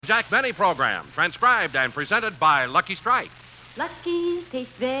Jack Benny program, transcribed and presented by Lucky Strike. Lucky's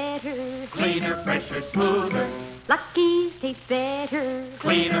taste better. Cleaner, fresher, smoother. Lucky's taste better.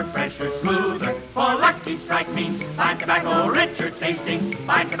 Cleaner, fresher, smoother. For Lucky Strike means fine tobacco, richer tasting,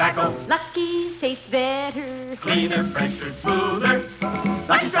 fine tobacco. Lucky's taste better. Cleaner, fresher, smoother.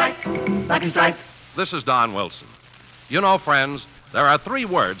 Lucky Strike, Lucky Strike. This is Don Wilson. You know, friends, there are three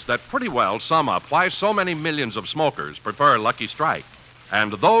words that pretty well sum up why so many millions of smokers prefer Lucky Strike.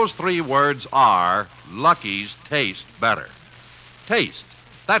 And those three words are Lucky's taste better. Taste.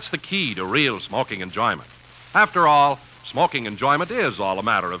 That's the key to real smoking enjoyment. After all, smoking enjoyment is all a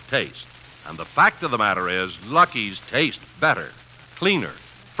matter of taste. And the fact of the matter is, Lucky's taste better. Cleaner,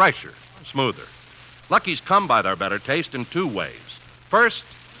 fresher, smoother. Lucky's come by their better taste in two ways. First,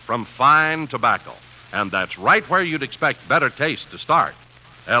 from fine tobacco. And that's right where you'd expect better taste to start.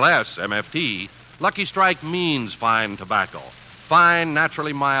 LS, MFT, Lucky Strike means fine tobacco. Fine,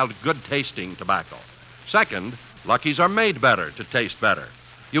 naturally mild, good-tasting tobacco. Second, Lucky's are made better to taste better.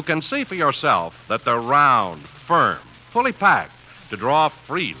 You can see for yourself that they're round, firm, fully packed to draw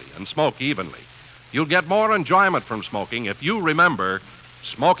freely and smoke evenly. You'll get more enjoyment from smoking if you remember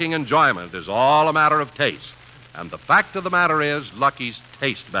smoking enjoyment is all a matter of taste. And the fact of the matter is, Lucky's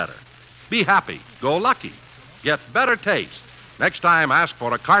taste better. Be happy. Go Lucky. Get better taste. Next time, ask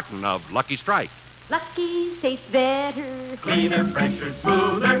for a carton of Lucky Strike. Lucky's taste better. Cleaner, fresher,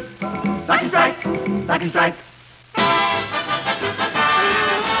 smoother. Lucky Strike, Lucky Strike.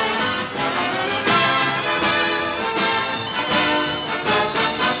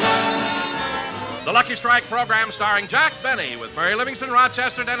 The Lucky Strike program starring Jack Benny with Mary Livingston,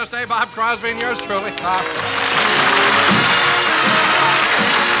 Rochester, Dennis Day, Bob Crosby, and yours truly,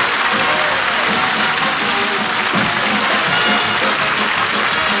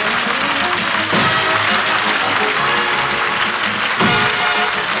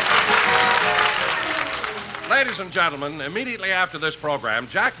 Ladies and gentlemen, immediately after this program,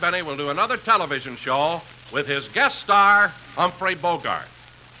 Jack Benny will do another television show with his guest star, Humphrey Bogart.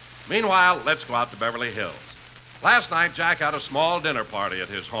 Meanwhile, let's go out to Beverly Hills. Last night, Jack had a small dinner party at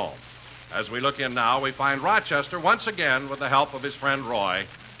his home. As we look in now, we find Rochester once again, with the help of his friend Roy,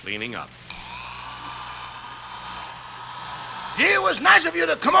 cleaning up. Gee, it was nice of you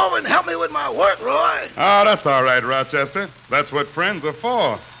to come over and help me with my work, Roy. Oh, that's all right, Rochester. That's what friends are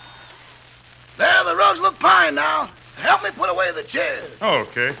for. There, the rugs look fine now. Help me put away the chairs.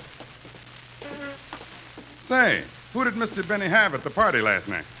 Okay. Say, who did Mr. Benny have at the party last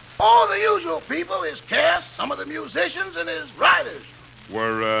night? All the usual people, his cast, some of the musicians, and his writers.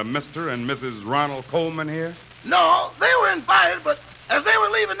 Were Mr. and Mrs. Ronald Coleman here? No, they were invited, but as they were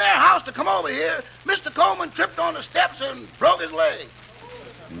leaving their house to come over here, Mr. Coleman tripped on the steps and broke his leg.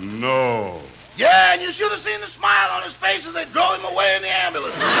 No. Yeah, and you should have seen the smile on his face as they drove him away in the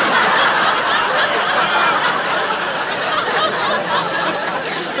ambulance.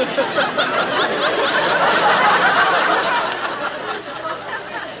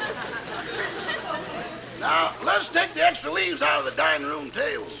 Now, let's take the extra leaves out of the dining room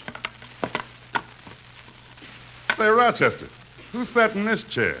table. Say, Rochester, who sat in this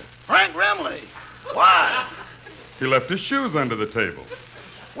chair? Frank Remley. Why? He left his shoes under the table.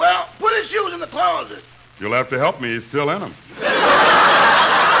 Well, put his shoes in the closet. You'll have to help me. He's still in them.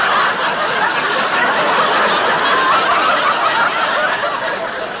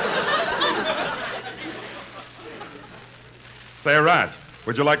 Say, Raj,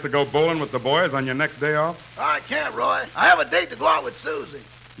 would you like to go bowling with the boys on your next day off? I can't, Roy. I have a date to go out with Susie.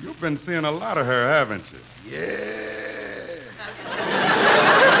 You've been seeing a lot of her, haven't you? Yeah.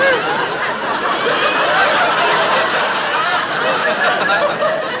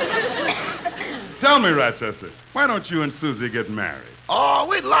 Tell me, Rochester, why don't you and Susie get married? Oh,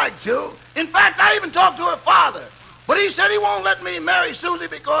 we'd like to. In fact, I even talked to her father. But he said he won't let me marry Susie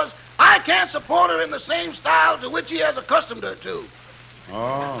because I can't support her in the same style to which he has accustomed her to.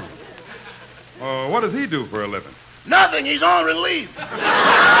 Oh. Oh, what does he do for a living? Nothing. He's on relief.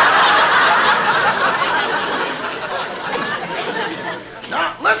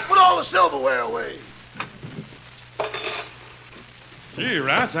 Now, let's put all the silverware away. Gee,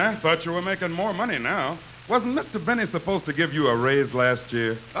 Rach, I thought you were making more money now. Wasn't Mr. Benny supposed to give you a raise last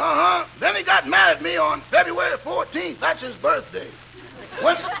year? Uh-huh. Then he got mad at me on February 14th. That's his birthday.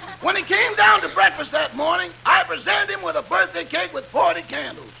 When he came down to breakfast that morning, I presented him with a birthday cake with 40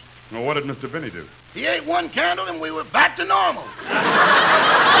 candles. Well, what did Mr. Benny do? He ate one candle and we were back to normal.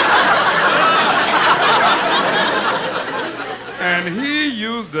 And he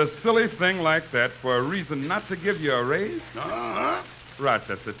used a silly thing like that for a reason not to give you a raise? Uh-huh.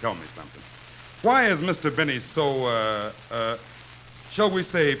 Rochester, tell me something. Why is Mr. Benny so, Shall we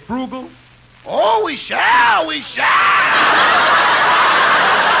say frugal? Oh, we shall, we shall.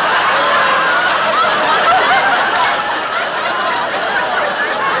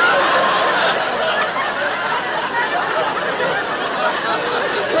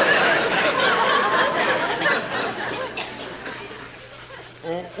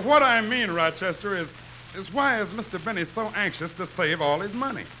 Oh, what I mean, Rochester, is why is Mr. Benny so anxious to save all his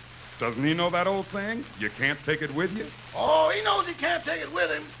money? Doesn't he know that old saying, you can't take it with you? Oh, he knows he can't take it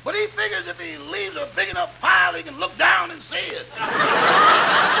with him, but he figures if he leaves a big enough pile, he can look down and see it.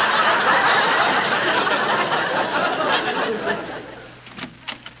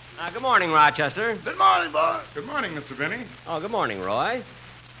 Good morning, Rochester. Good morning, boy. Good morning, Mr. Benny. Oh, good morning, Roy.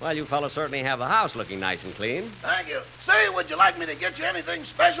 Well, you fellas certainly have the house looking nice and clean. Thank you. Say, would you like me to get you anything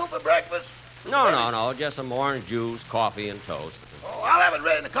special for breakfast? No. Just some orange juice, coffee, and toast. Oh, I'll have it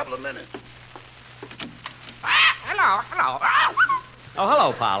ready in a couple of minutes. Hello. Oh,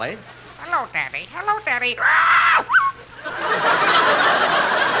 hello, Polly. Hello, Daddy.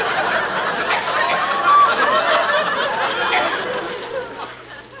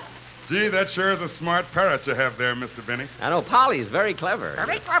 Gee, that sure is a smart parrot you have there, Mr. Benny. I know Polly's very clever.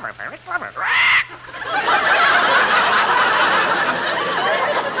 Very clever.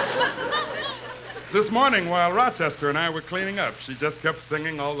 This morning, while Rochester and I were cleaning up, she just kept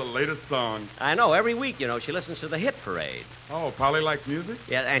singing all the latest songs. I know. Every week, she listens to the hit parade. Oh, Polly likes music?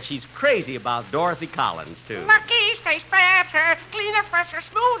 Yeah, and she's crazy about Dorothy Collins, too. Lucky's taste better, cleaner, fresher,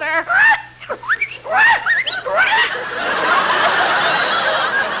 smoother.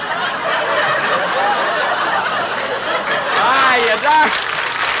 You darn.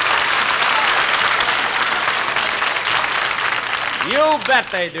 You bet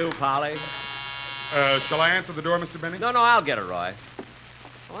they do, Polly. Shall I answer the door, Mr. Benny? No, I'll get it, Roy.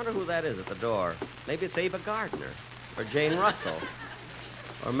 I wonder who that is at the door. Maybe it's Ava Gardner, or Jane Russell,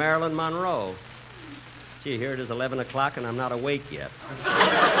 or Marilyn Monroe. Gee, here it is 11 o'clock and I'm not awake yet.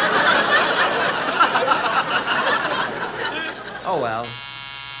 Oh, well.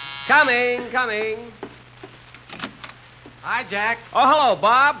 Coming. Hi, Jack. Oh, hello,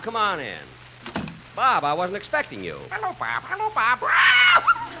 Bob. Come on in. Bob, I wasn't expecting you. Hello, Bob.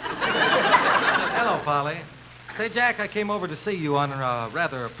 Hello, Polly. Say, Jack, I came over to see you on a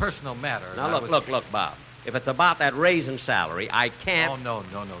rather personal matter. Now, look, Bob. If it's about that raise in salary, I can't... Oh, no,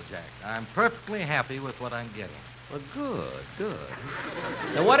 Jack. I'm perfectly happy with what I'm getting. Well, good.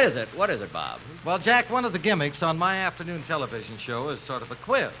 Now, what is it, Bob? Well, Jack, one of the gimmicks on my afternoon television show is sort of a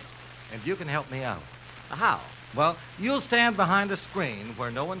quiz, and you can help me out. How? Well, you'll stand behind a screen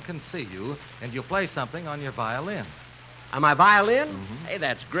where no one can see you, and you'll play something on your violin. On my violin? Mm-hmm. Hey,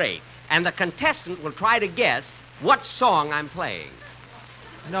 that's great. And the contestant will try to guess what song I'm playing.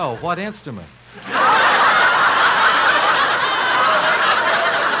 No, what instrument?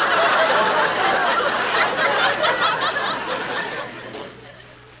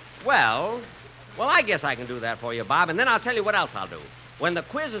 Well, I guess I can do that for you, Bob, and then I'll tell you what else I'll do. When the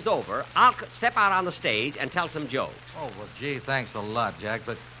quiz is over, I'll step out on the stage and tell some jokes. Oh, well, gee, thanks a lot, Jack,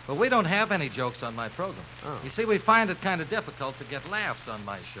 but we don't have any jokes on my program. Oh. You see, we find it kind of difficult to get laughs on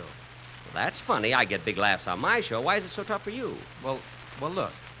my show. Well, that's funny. I get big laughs on my show. Why is it so tough for you? Well,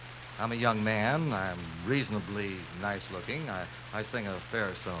 look, I'm a young man. I'm reasonably nice-looking. I sing a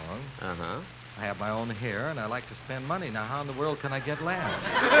fair song. Uh-huh. I have my own hair, and I like to spend money. Now, how in the world can I get laughs?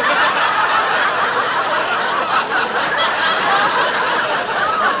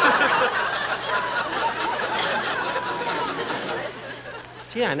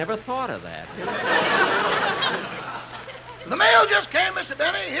 Gee, I never thought of that. The mail just came, Mr.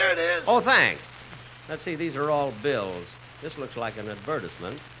 Benny. Here it is. Oh, thanks. Let's see, these are all bills. This looks like an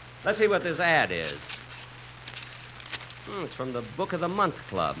advertisement. Let's see what this ad is. It's from the Book of the Month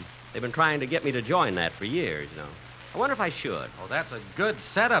Club. They've been trying to get me to join that for years, I wonder if I should. Oh, that's a good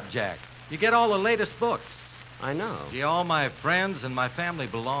setup, Jack. You get all the latest books. I know. Gee, all my friends and my family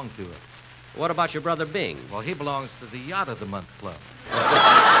belong to it. What about your brother Bing? Well, he belongs to the Yacht of the Month Club.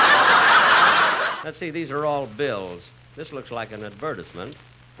 Let's see, these are all bills. This looks like an advertisement.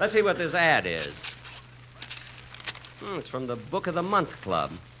 Let's see what this ad is. It's from the Book of the Month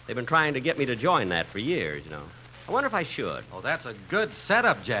Club. They've been trying to get me to join that for years, I wonder if I should. Oh, that's a good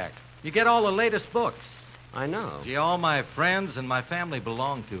setup, Jack. You get all the latest books. I know. Gee, all my friends and my family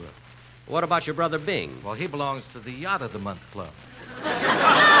belong to it. What about your brother Bing? Well, he belongs to the Yacht of the Month Club.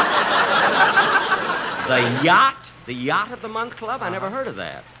 The yacht? The Yacht of the Month Club? I never heard of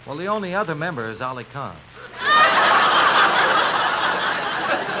that. Well, the only other member is Ali Khan.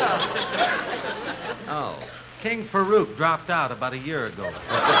 Oh. King Farouk dropped out about a year ago.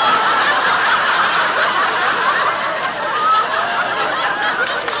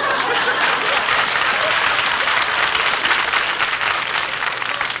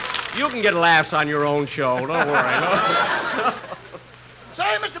 can get laughs on your own show. Don't worry.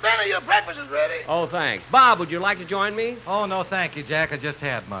 Say, Mr. Benny, your breakfast is ready. Oh, thanks. Bob, would you like to join me? Oh, no, thank you, Jack. I just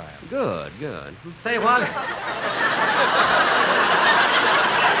had mine. Good, good. Say what?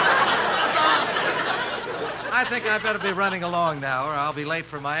 I think I better be running along now, or I'll be late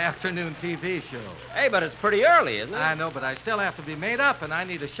for my afternoon TV show. Hey, but it's pretty early, isn't it? I know, but I still have to be made up, and I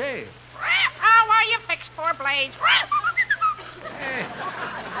need a shave. How are you fixed for blades? Hey,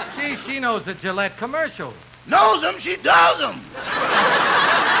 gee, she knows the Gillette commercials. Knows them, she does them.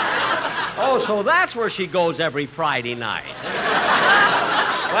 Oh, so that's where she goes every Friday night.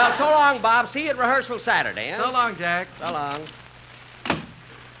 Well, so long, Bob. See you at rehearsal Saturday, huh? So long, Jack. So long.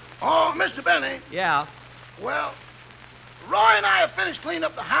 Oh, Mr. Benny. Yeah. Well, Roy and I have finished cleaning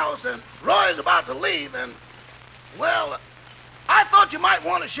up the house, and Roy is about to leave, and, well, I thought you might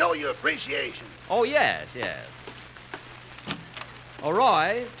want to show your appreciation. Oh, yes, yes. Oh,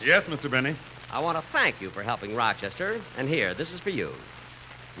 Roy, Yes, Mr. Benny. I want to thank you for helping Rochester. And here, this is for you.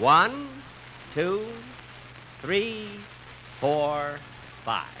 1, 2, 3, 4,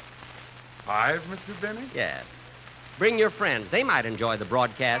 5. 5, Mr. Benny? Yes. Bring your friends. They might enjoy the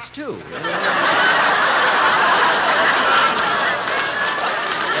broadcast, too.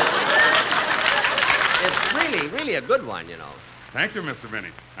 It's really a good one, you know. Thank you, Mr. Benny.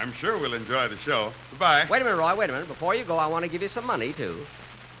 I'm sure we'll enjoy the show. Goodbye. Wait a minute, Roy, wait a minute. Before you go, I want to give you some money, too.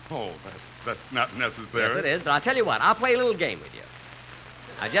 Oh, that's not necessary. Yes, it is, but I'll tell you what. I'll play a little game with you.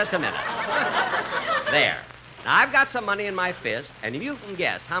 Now, just a minute. There. Now, I've got some money in my fist, and if you can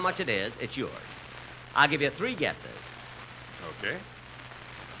guess how much it is, it's yours. I'll give you 3 guesses. Okay.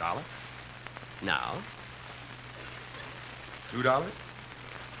 $1? No. $2?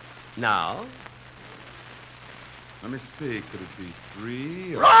 No. Let me see. Could it be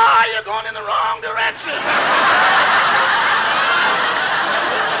 3? Or... Roy, you're going in the wrong direction.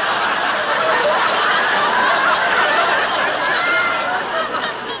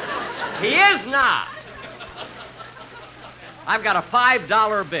 He is not. I've got a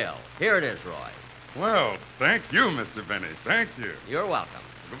 $5 bill. Here it is, Roy. Well, thank you, Mr. Benny. Thank you. You're welcome.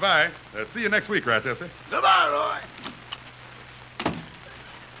 Goodbye. See you next week, Rochester. Goodbye, Roy.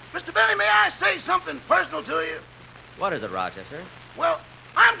 Mr. Benny, may I say something personal to you? What is it, Rochester? Well,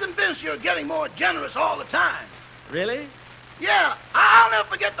 I'm convinced you're getting more generous all the time. Really? Yeah, I'll never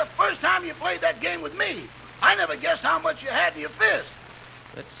forget the first time you played that game with me. I never guessed how much you had in your fist.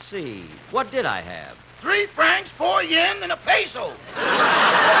 Let's see. What did I have? 3 francs, 4 yen, and a peso.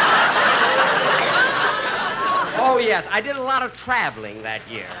 Oh, yes. I did a lot of traveling that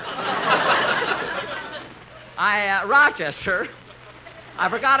year. Rochester, I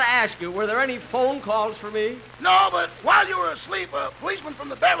forgot to ask you, were there any phone calls for me? No, but while you were asleep, a policeman from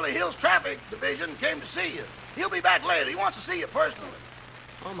the Beverly Hills Traffic Division came to see you. He'll be back later. He wants to see you personally.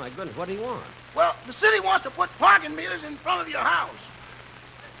 Oh, my goodness. What do you want? Well, the city wants to put parking meters in front of your house.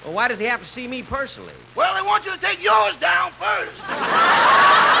 Well, why does he have to see me personally? Well, they want you to take yours down first.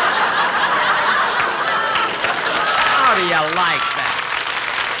 How do you like that?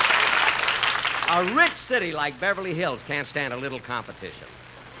 A rich city like Beverly Hills can't stand a little competition.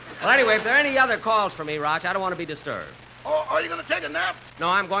 Well, anyway, if there are any other calls for me, Roch, I don't want to be disturbed. Oh, are you going to take a nap? No,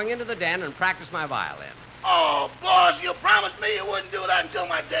 I'm going into the den and practice my violin. Oh, boss, you promised me you wouldn't do that until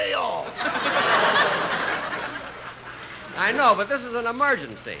my day off. I know, but this is an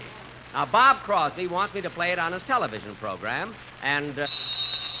emergency. Now, Bob Crosby wants me to play it on his television program, and...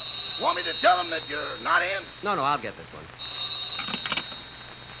 Want me to tell him that you're not in? No, I'll get this one.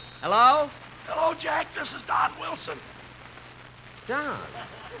 Hello? Hello, Jack. This is Don Wilson. Don,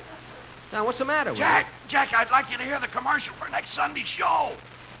 what's the matter with Jack, I'd like you to hear the commercial for next Sunday's show. you?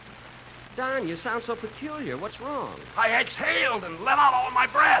 Don, you sound so peculiar. What's wrong? I exhaled and let out all my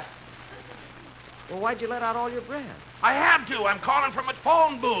breath. Well, why'd you let out all your breath? I had to. I'm calling from a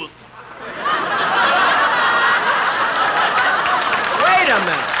phone booth. Wait a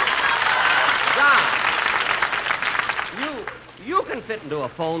minute. Don, you can fit into a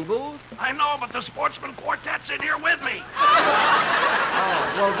phone booth. I know, but the Sportsman Quartet's in here with me.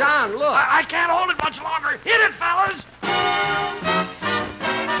 Oh, well, Don, look. I can't hold it much longer. Hit it, fellas.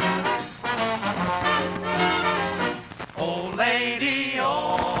 Old lady,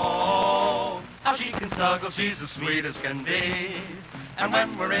 oh, how she can snuggle, she's as sweet as can be. And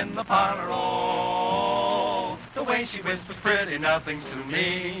when we're in the parlor, oh, the way she whispers pretty nothings to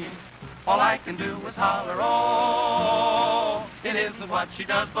me. All I can do is holler, oh, it isn't what she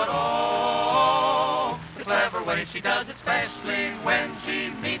does, but oh, the clever way she does it, especially when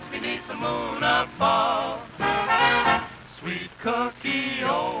she meets beneath the moon above. Sweet cookie,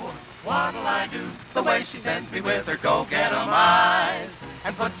 oh, what'll I do? The way she sends me with her go-get-em eyes.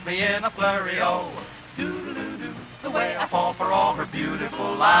 and puts me in a flurry, oh. Do-do-do-do, the way I fall for all her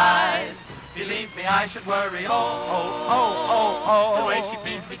beautiful lies. Believe me, I should worry, oh, the way she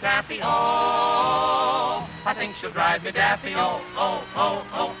feeds me taffy, oh. I think she'll drive me daffy, oh,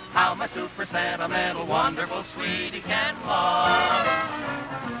 how my super sentimental, wonderful sweetie can love.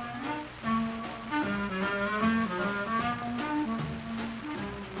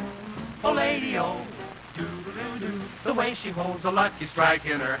 Oh, lady, oh, do-do-do-do, the way she holds a lucky strike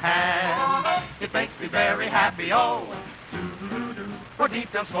in her hand, it makes me very happy, oh, do-do-do-do, for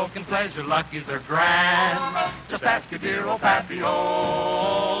deep down smoking pleasure, luckies are grand. Just ask your dear old pappy,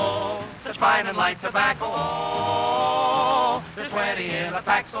 oh, such fine and light tobacco, oh, there's 20 in a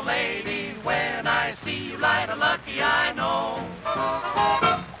pack, so lady, when I see you light a lucky, I know,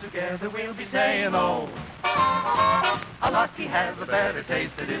 together we'll be saying, oh, a lucky has a better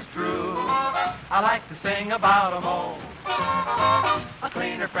taste, it is true. I like to sing about 'em, oh, a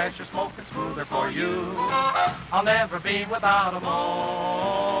cleaner, fresher, smoking smoother for you. I'll never be without 'em,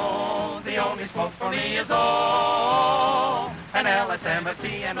 oh, the only smoke for me is, oh, an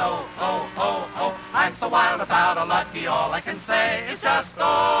LSMFT and oh, I'm so wild about a lucky, all I can say is just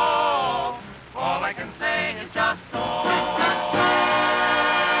oh, all I can say is just oh.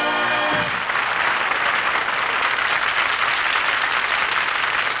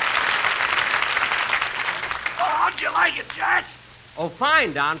 How'd you like it, Jack? Oh,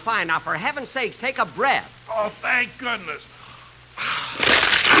 fine, Don, fine. Now, for heaven's sakes, take a breath. Oh, thank goodness.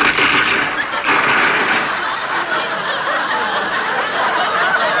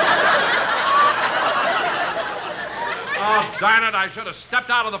 Oh, darn it, I should have stepped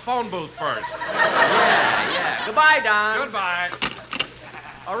out of the phone booth first. Yeah. Goodbye, Don. Goodbye.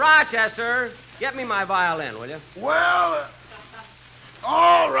 Oh, Rochester, get me my violin, will you? Well,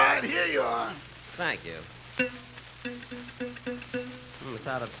 all right, here you are. Thank you. It's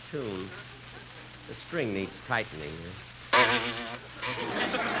out of tune. The string needs tightening.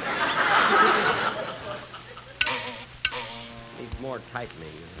 Needs more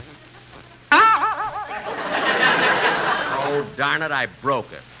tightening. Oh, darn it, I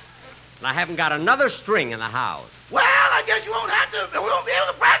broke it. And I haven't got another string in the house. Well, I guess you won't have to. We won't be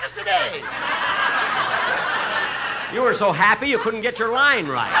able to practice today. You were so happy you couldn't get your line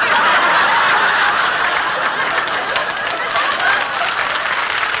right.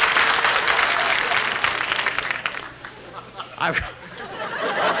 I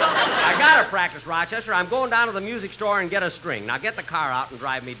gotta practice, Rochester. I'm going down to the music store and get a string. Now get the car out and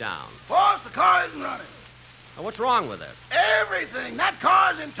drive me down. Boss, the car isn't running. Now, what's wrong with it? Everything. That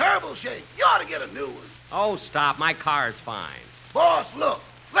car's in terrible shape. You ought to get a new one. Oh, stop. My car's fine. Boss, look.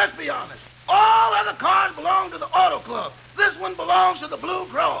 Let's be honest. All other cars belong to the auto club. This one belongs to the Blue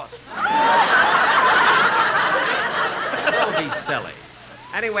Cross. Don't be silly.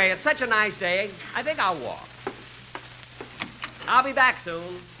 Anyway, it's such a nice day. I think I'll walk. I'll be back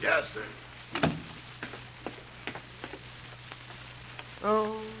soon. Yes, sir.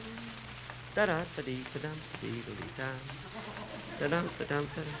 Oh, da da da dee da dum dee da da dum da dum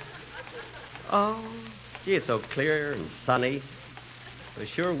da. Oh, gee, it's so clear and sunny. It was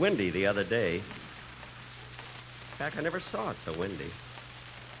sure windy the other day. In fact, I never saw it so windy.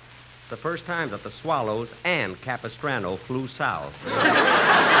 It's the first time that the Swallows and Capistrano flew south.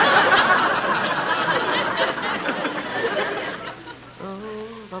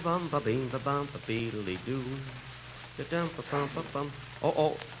 Ba-bum, ba-bing, ba-bum, ba-beedly-doo. Da-dum, ba-bum, ba-bum.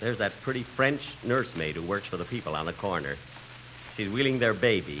 Oh, there's that pretty French nursemaid who works for the people on the corner. She's wheeling their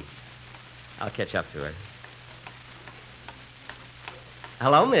baby. I'll catch up to her.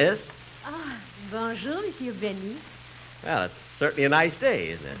 Hello, miss. Ah, bonjour, Monsieur Benny. Well, it's certainly a nice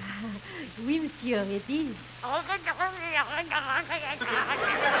day, isn't it? Oui, monsieur, it is. Oh,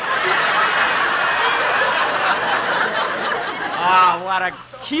 what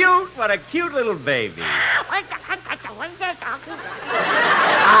a cute little baby.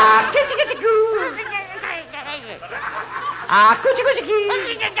 Kitchi, kitchi, goo. Coochie, coochie, kee.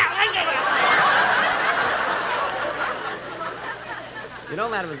 You know,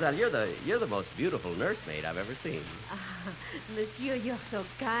 mademoiselle, you're the most beautiful nursemaid I've ever seen. Monsieur, you're so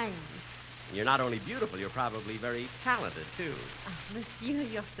kind. You're not only beautiful, you're probably very talented, too. Monsieur,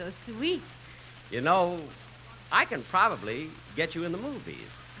 you're so sweet. You know, I can probably get you in the movies.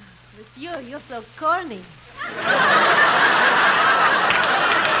 Monsieur, you're so corny.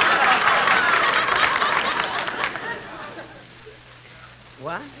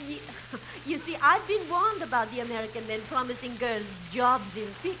 What? You see, I've been warned about the American men promising girls jobs in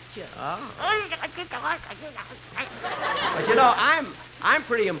pictures. Oh. But you know, I'm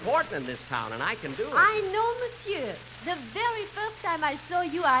pretty important in this town, and I can do it. I know, monsieur. The very first time I saw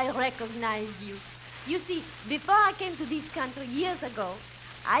you, I recognized you. You see, before I came to this country years ago,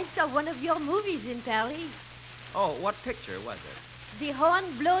 I saw one of your movies in Paris. Oh, what picture was it? The horn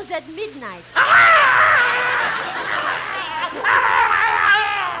blows at midnight.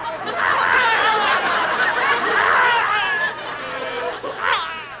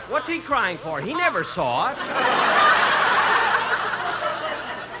 What's he crying for? He never saw it.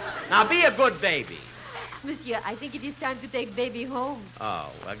 Now, be a good baby. Monsieur, I think it is time to take baby home. Oh,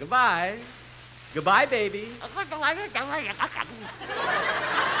 well, goodbye. Goodbye, baby.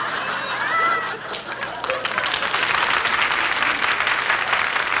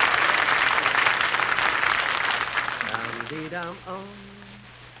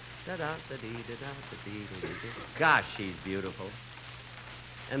 Gosh, she's beautiful.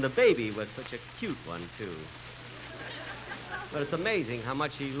 And the baby was such a cute one, too. But it's amazing how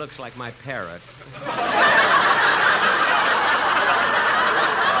much he looks like my parrot.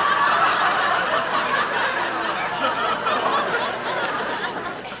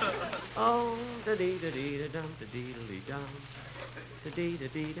 Oh, da-dee-da-dee-da-dum, da-dee-da-dee-dum,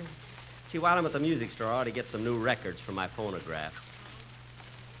 da-dee-da-dee-da. Gee, while I'm at the music store, I ought to get some new records for my phonograph.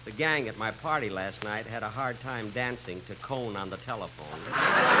 The gang at my party last night had a hard time dancing to Cone on the Telephone.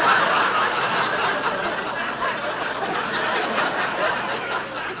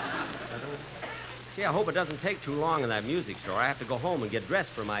 Gee, I hope it doesn't take too long in that music store. I have to go home and get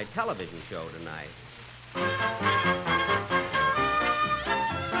dressed for my television show tonight.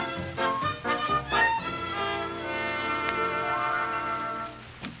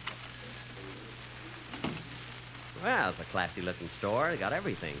 Well, it's a classy-looking store. They got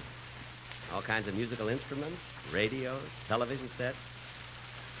everything. All kinds of musical instruments, radios, television sets.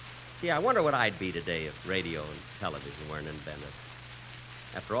 Gee, I wonder what I'd be today if radio and television weren't invented.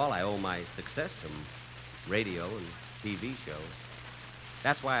 After all, I owe my success to radio and TV shows.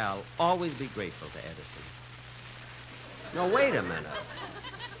 That's why I'll always be grateful to Edison. No, wait a minute.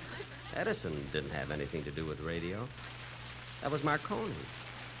 Edison didn't have anything to do with radio. That was Marconi.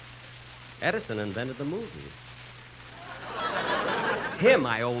 Edison invented the movie. Him,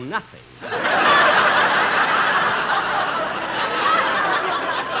 I owe nothing.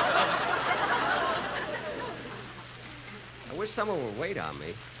 I wish someone would wait on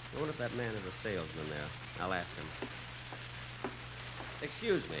me. I wonder if that man is a salesman there. I'll ask him.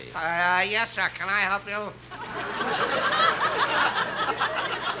 Excuse me. Yes, sir. Can I help you?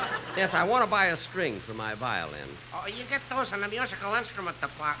 Yes, I want to buy a string for my violin. Oh, you get those in the musical instrument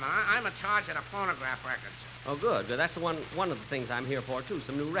department. I'm in charge of the phonograph records. Oh, good. That's one of the things I'm here for, too,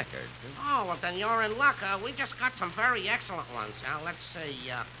 some new records. Oh, well, then you're in luck. We just got some very excellent ones. Now, let's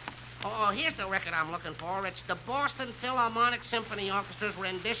see. Here's the record I'm looking for. It's the Boston Philharmonic Symphony Orchestra's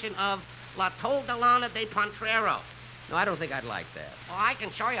rendition of La Toldalana de Pontrero. No, I don't think I'd like that. Well, I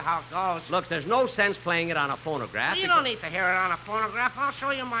can show you how it goes. Look, there's no sense playing it on a phonograph. Well, you don't need to hear it on a phonograph. I'll show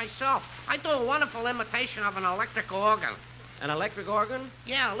you myself. I do a wonderful imitation of an electric organ. An electric organ?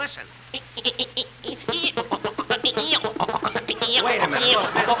 Yeah, listen. Wait a minute. Look, Wait a minute.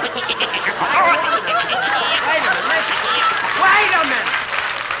 Listen. Wait a minute.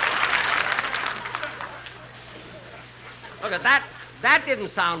 Look at that. That didn't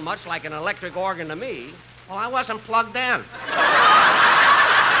sound much like an electric organ to me. Well, I wasn't plugged in.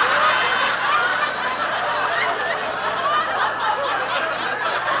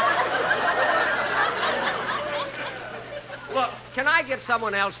 Look, can I get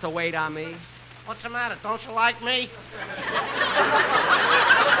someone else to wait on me? What's the matter? Don't you like me?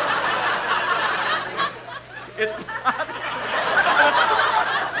 It's not.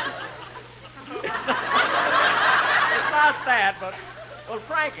 It's not that, but, well,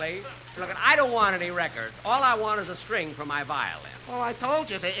 frankly, look, I don't want any records. All I want is a string for my violin. Well, I told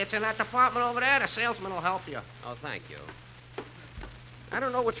you. It's in that department over there. The salesman will help you. Oh, thank you. I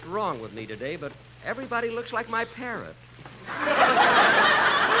don't know what's wrong with me today, but everybody looks like my parrot.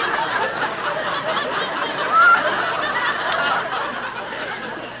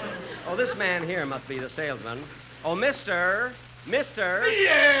 Oh, this man here must be the salesman. Oh, Mister. Yeah!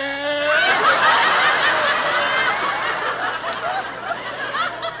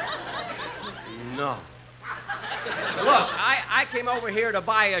 No. Look, I came over here to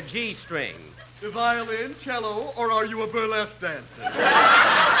buy a G string. The violin, cello, or are you a burlesque dancer?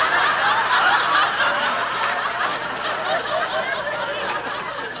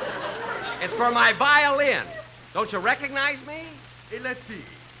 It's for my violin. Don't you recognize me? Hey, let's see.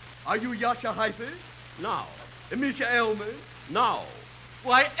 Are you Yasha Hyper? No. Misha Elmer? No.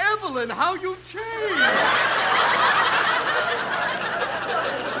 Why, Evelyn, how you changed!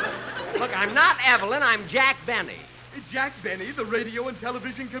 Look, I'm not Evelyn. I'm Jack Benny. Jack Benny, the radio and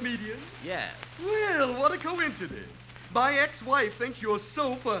television comedian? Yes. Well, what a coincidence. My ex-wife thinks you're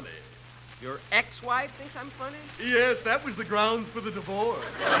so funny. Your ex-wife thinks I'm funny? Yes, that was the grounds for the divorce.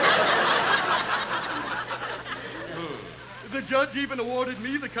 The judge even awarded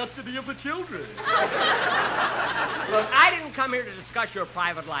me the custody of the children. Look, I didn't come here to discuss your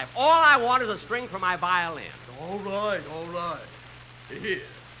private life. All I want is a string for my violin. All right, all right. Here,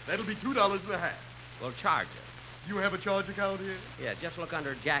 that'll be $2.50. We'll charge it. You have a charge account here? Yeah, just look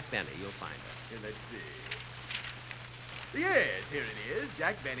under Jack Benny. You'll find it. Here, let's see. Yes, here it is.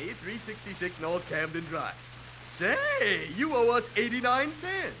 Jack Benny, 366 North Camden Drive. Say, you owe us 89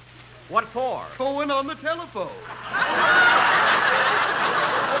 cents. What for? Going on the telephone.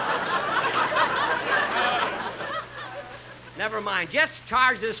 Never mind. Just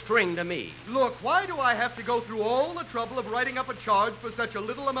charge this string to me. Look, why do I have to go through all the trouble of writing up a charge for such a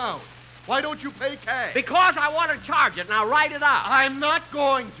little amount? Why don't you pay cash? Because I want to charge it. Now write it up. I'm not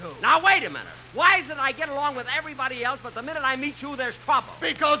going to. Now wait a minute. Why is it I get along with everybody else, but the minute I meet you, there's trouble?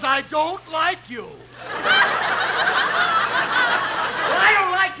 Because I don't like you. Well, I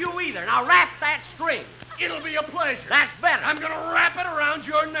don't like you either. Now wrap that string. It'll be a pleasure. That's better. I'm going to wrap it around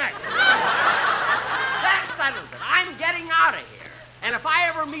your neck. That settles it. I'm getting out of here. And if I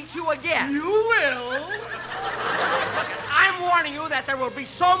ever meet you again... You will? Look, I'm warning you that there will be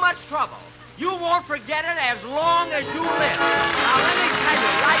so much trouble. You won't forget it as long as you live. Now, let me tell you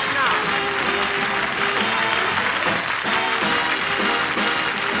right now.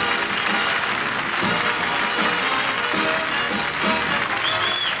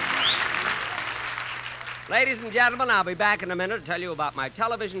 Ladies and gentlemen, I'll be back in a minute to tell you about my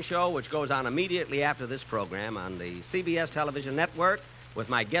television show, which goes on immediately after this program on the CBS television network with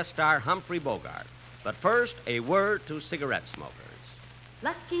my guest star, Humphrey Bogart. But first, a word to cigarette smokers.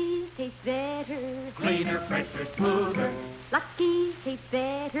 Lucky's taste better. Cleaner, fresher, smoother. Lucky's taste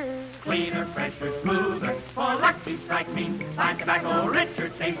better. Cleaner, fresher, smoother. For Lucky Strike means fine tobacco, richer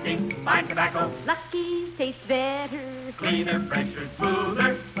tasting, fine tobacco. Lucky's taste better. Cleaner, fresher,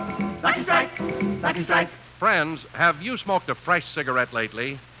 smoother. Lucky Strike, Lucky Strike. Friends, have you smoked a fresh cigarette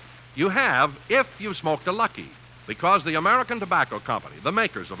lately? You have if you smoked a Lucky, because the American Tobacco Company, the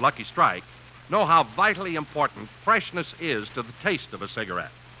makers of Lucky Strike, know how vitally important freshness is to the taste of a cigarette.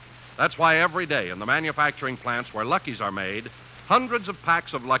 That's why every day in the manufacturing plants where Luckies are made, hundreds of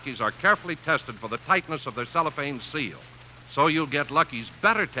packs of Luckies are carefully tested for the tightness of their cellophane seal, so you'll get Lucky's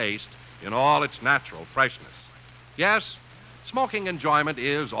better taste in all its natural freshness. Yes, smoking enjoyment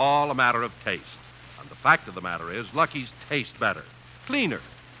is all a matter of taste. And the fact of the matter is, Lucky's taste better, cleaner,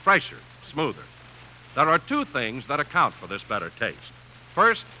 fresher, smoother. There are two things that account for this better taste.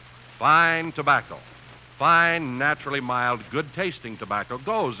 First, fine tobacco. Fine, naturally mild, good-tasting tobacco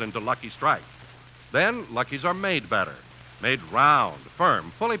goes into Lucky Strike. Then, Luckies are made better, made round,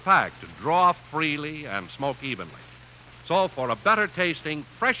 firm, fully packed to draw freely and smoke evenly. So, for a better-tasting,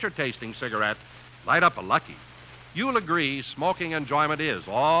 fresher-tasting cigarette, light up a Lucky. You'll agree smoking enjoyment is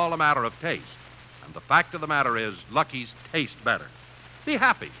all a matter of taste. And the fact of the matter is, Luckies taste better. Be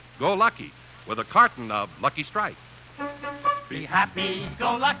happy, go Lucky, with a carton of Lucky Strike. Be happy,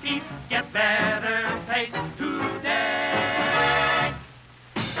 go lucky, get better taste today.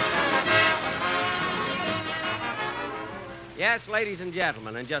 Yes, ladies and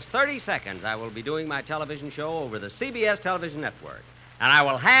gentlemen, in just 30 seconds, I will be doing my television show over the CBS television network. And I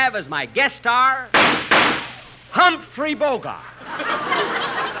will have as my guest star, Humphrey Bogart.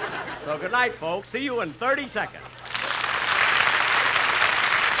 So good night, folks. See you in 30 seconds.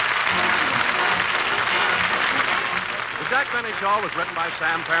 The Jack Benny Show was written by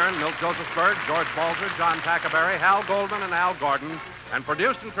Sam Perrin, Milt Josephsberg, George Balzer, John Tackerberry, Hal Goldman, and Al Gordon, and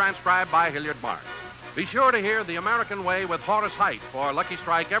produced and transcribed by Hilliard Mark. Be sure to hear The American Way with Horace Heidt for Lucky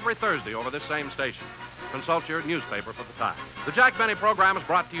Strike every Thursday over this same station. Consult your newspaper for the time. The Jack Benny program is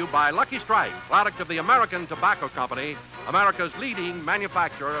brought to you by Lucky Strike, product of the American Tobacco Company, America's leading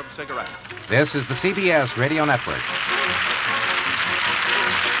manufacturer of cigarettes. This is the CBS Radio Network.